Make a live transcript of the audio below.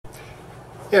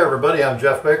Hey everybody, I'm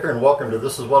Jeff Baker and welcome to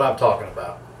This Is What I'm Talking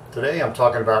About. Today I'm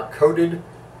talking about coated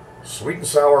sweet and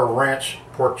sour ranch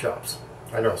pork chops.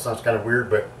 I know it sounds kind of weird,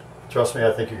 but trust me,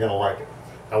 I think you're going to like it.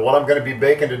 Now what I'm going to be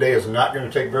baking today is not going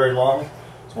to take very long.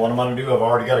 So what I'm going to do, I've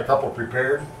already got a couple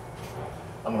prepared.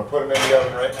 I'm going to put them in the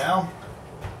oven right now.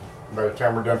 By the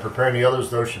time we're done preparing the others,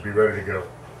 those should be ready to go.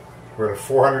 We're at a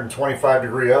 425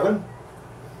 degree oven.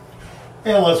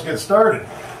 And let's get started.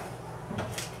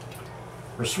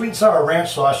 For sweet and sour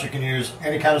ranch sauce, you can use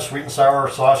any kind of sweet and sour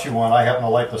sauce you want. I happen to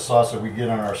like the sauce that we get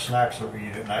on our snacks that we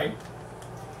eat at night.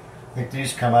 I think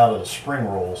these come out of the spring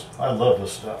rolls. I love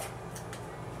this stuff.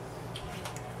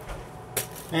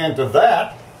 And to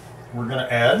that, we're going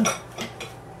to add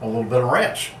a little bit of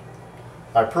ranch.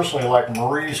 I personally like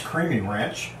Marie's Creamy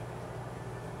Ranch.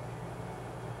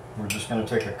 We're just going to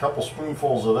take a couple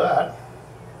spoonfuls of that.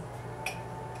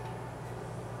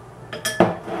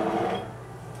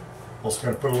 Also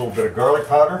going to put a little bit of garlic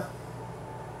powder,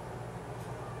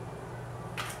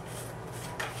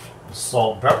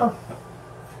 salt and pepper.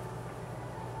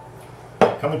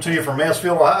 Coming to you from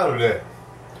Mansfield, Ohio today.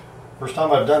 First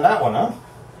time I've done that one, huh?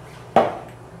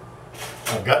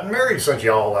 I've gotten married since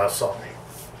y'all last saw me.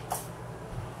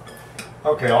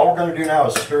 Okay, all we're going to do now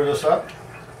is stir this up.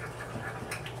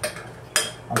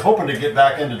 I'm hoping to get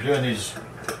back into doing these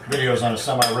videos on a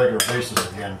semi-regular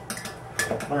basis again.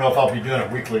 I don't know if I'll be doing it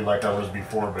weekly like I was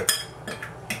before, but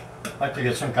I'd like to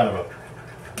get some kind of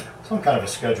a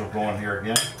schedule going here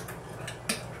again.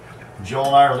 Jill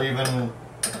and I are leaving.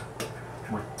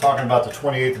 We're talking about the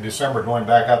 28th of December, going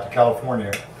back out to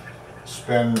California,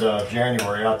 spend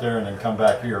January out there, and then come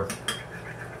back here.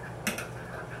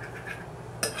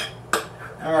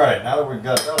 All right, now that we've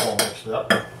got that all mixed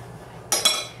up,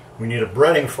 we need a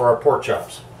breading for our pork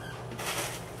chops.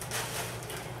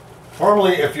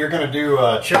 Normally, if you're going to do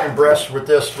chicken breast with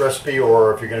this recipe,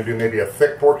 or if you're going to do maybe a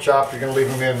thick pork chop, you're going to leave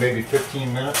them in maybe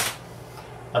 15 minutes.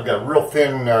 I've got real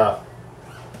thin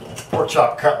pork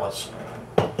chop cutlets.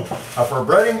 Now for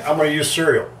breading, I'm going to use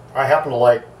cereal. I happen to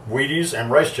like Wheaties and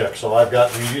Rice Chex, so I've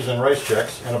got Wheaties and Rice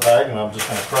Chex in a bag, and I'm just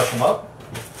going to crush them up.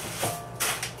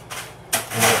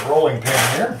 In a rolling pin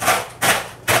here.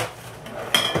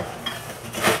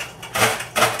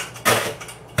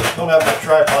 I don't have my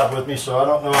tripod with me, so I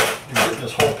don't know if you're getting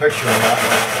this whole picture or not.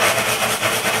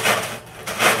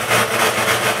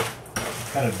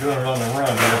 Kind of doing it on the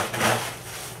run here.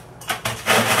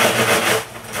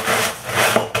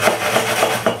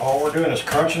 All we're doing is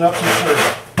crunching up some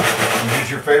cereal. You use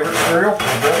your favorite cereal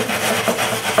for bread.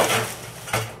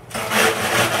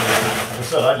 Like I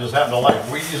said, I just happen to like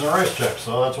Wheaties and Rice Chex,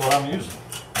 so that's what I'm using.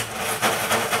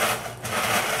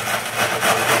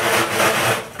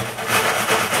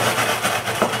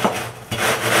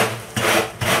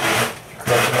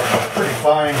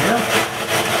 Fine here.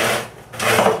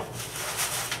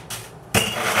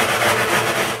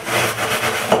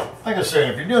 Like I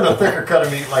said, if you're doing a thicker cut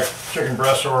of meat like chicken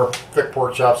breast or thick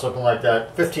pork chop, something like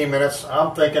that, 15 minutes.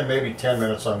 I'm thinking maybe 10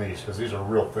 minutes on these because these are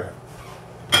real thin.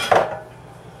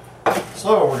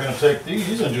 So we're going to take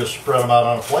these and just spread them out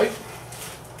on a plate.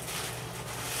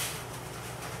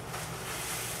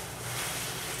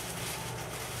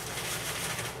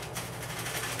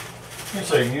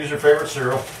 So you can use your favorite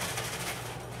cereal.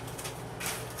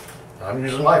 I'm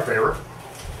using my favorite.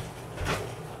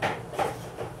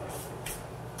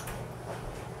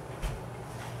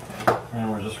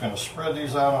 And we're just going to spread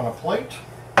these out on a plate.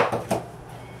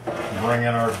 Bring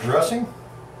in our dressing.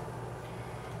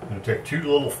 I'm going to take two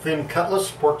little thin cutlets,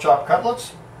 pork chop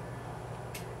cutlets.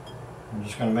 I'm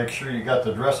just going to make sure you got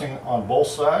the dressing on both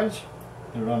sides.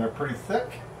 Get it on there pretty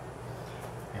thick.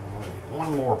 And we'll need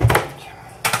one more plate.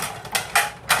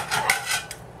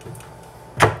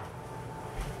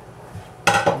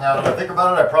 Now that I think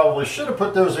about it, I probably should have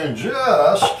put those in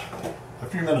just a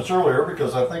few minutes earlier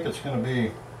because I think it's going to be,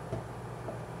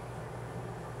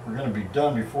 we're going to be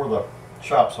done before the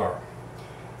chops are.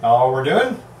 Now all we're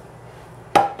doing,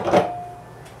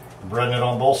 breading it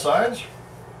on both sides.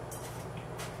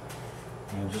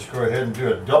 And just go ahead and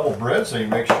do a double bread so you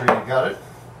make sure you got it.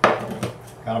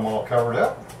 Got them all covered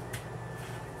up.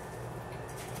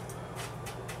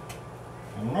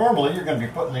 And normally you're going to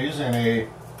be putting these in a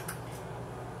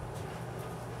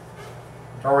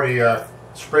already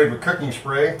sprayed with cooking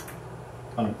spray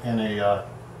in a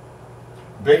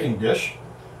baking dish,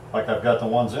 like I've got the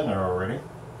ones in there already.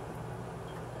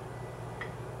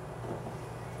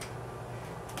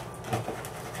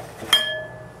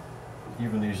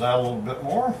 Even these out a little bit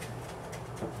more.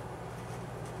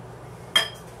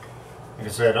 Like I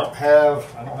said, I don't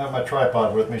have my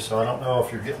tripod with me, so I don't know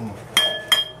if you're getting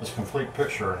this complete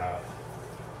picture or not.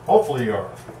 Hopefully you are.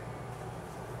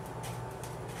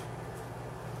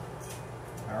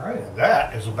 Alright, and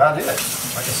that is about it. Like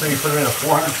I say, you put it in a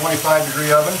 425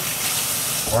 degree oven,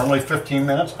 normally 15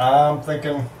 minutes. I'm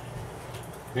thinking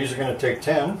these are going to take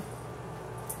 10,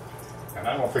 and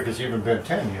I don't think it's even been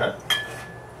 10 yet.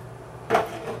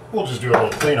 We'll just do a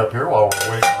little cleanup here while we're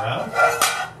waiting around.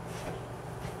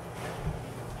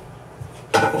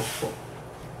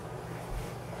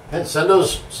 And send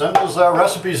those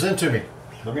recipes in to me.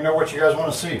 Let me know what you guys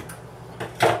want to see.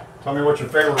 Tell me what your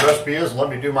favorite recipe is and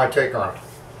let me do my take on it.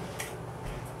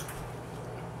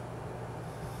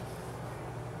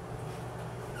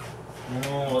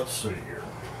 Let's see here.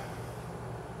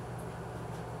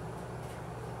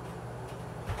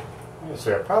 Let's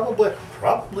see, I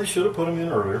probably should have put them in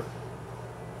earlier.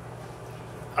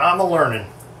 I'm a-learning.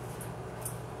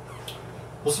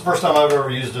 This is the first time I've ever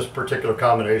used this particular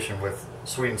combination with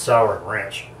sweet and sour and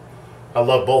ranch. I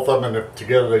love both of them, and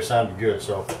together they sounded good,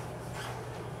 so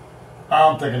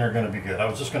I'm thinking they're going to be good. I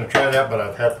was just going to try that, but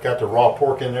I've got the raw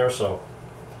pork in there, so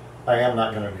I am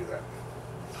not going to do that.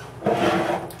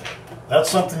 That's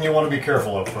something you want to be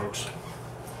careful of, folks.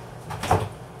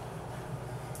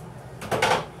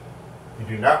 You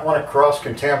do not want to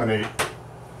cross-contaminate.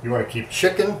 You want to keep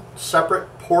chicken separate,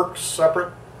 pork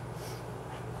separate.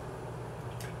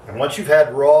 And once you've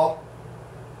had raw,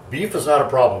 beef is not a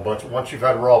problem, but once you've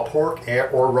had raw pork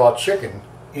or raw chicken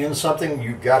in something,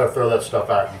 you've got to throw that stuff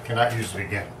out. You cannot use it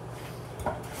again.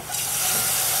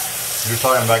 You're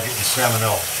talking about getting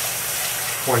salmonella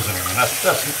poisoning, and that's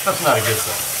not a good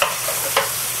thing.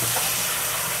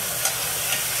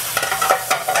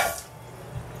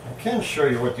 I can show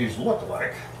you what these look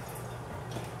like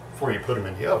before you put them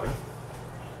in the oven.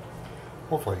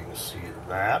 Hopefully you can see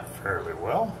that fairly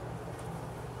well.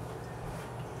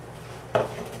 And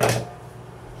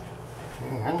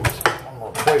one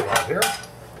more plate out here.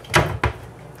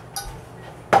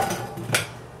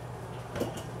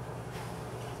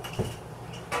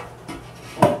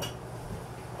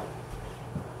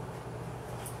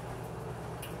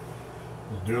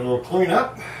 We'll do a little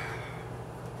cleanup.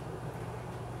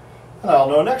 And I'll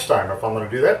know next time if I'm going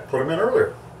to do that, put them in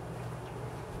earlier.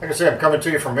 Like I say, I'm coming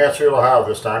to you from Mansfield, Ohio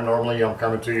this time. Normally I'm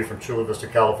coming to you from Chula Vista,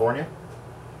 California.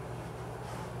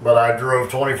 But I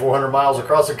drove 2,400 miles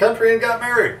across the country and got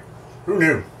married. Who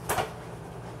knew?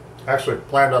 Actually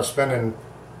planned on spending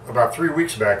about 3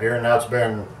 weeks back here, and now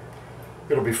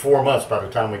it'll be 4 months by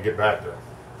the time we get back there.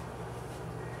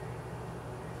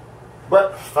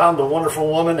 But found a wonderful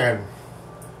woman, and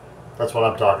that's what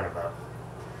I'm talking about.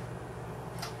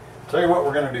 Tell you what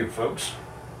we're going to do, folks.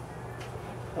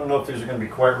 I don't know if these are going to be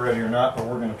quite ready or not, but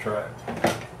we're going to try it.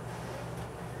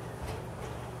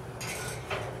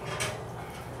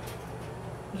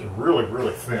 These are really,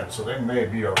 really thin, so they may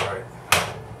be alright.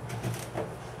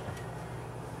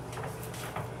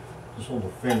 Just little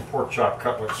thin pork chop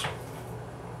cutlets.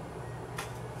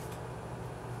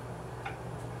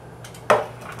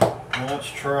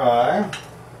 Let's try.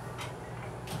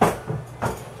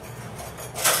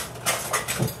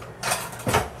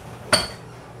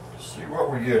 See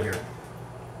what we get here.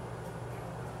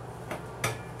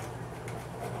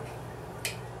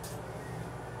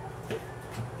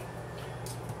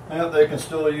 Yeah, they can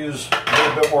still use a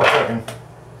little bit more cooking.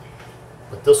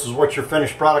 But this is what your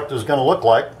finished product is going to look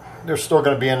like. They're still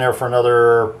going to be in there for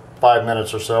another 5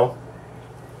 minutes or so.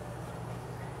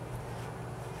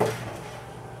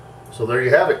 So there you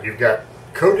have it. You've got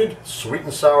coated sweet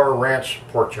and sour ranch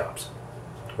pork chops.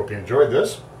 Hope you enjoyed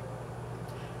this.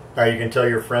 Now you can tell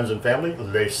your friends and family,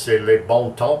 laissez les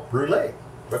bon temps brûler.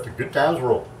 Let the good times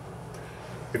roll.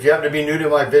 If you happen to be new to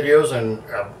my videos, and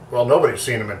well, nobody's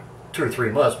seen them in 2 or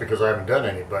 3 months because I haven't done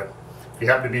any, but if you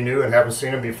happen to be new and haven't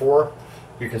seen them before,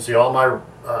 you can see all my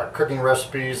cooking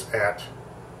recipes at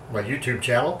my YouTube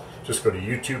channel. Just go to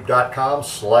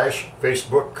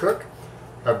youtube.com/FacebookCook.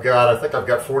 I think I've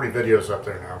got 40 videos up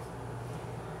there now.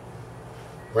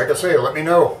 Like I say, let me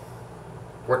know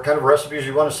what kind of recipes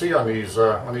you want to see on these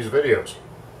videos.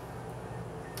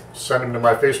 Send them to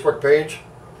my Facebook page.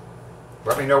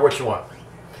 Let me know what you want.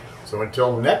 So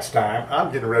until next time,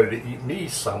 I'm getting ready to eat me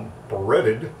some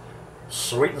breaded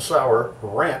sweet and sour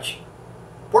ranch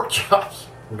pork chops.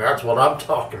 And that's what I'm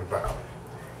talking about.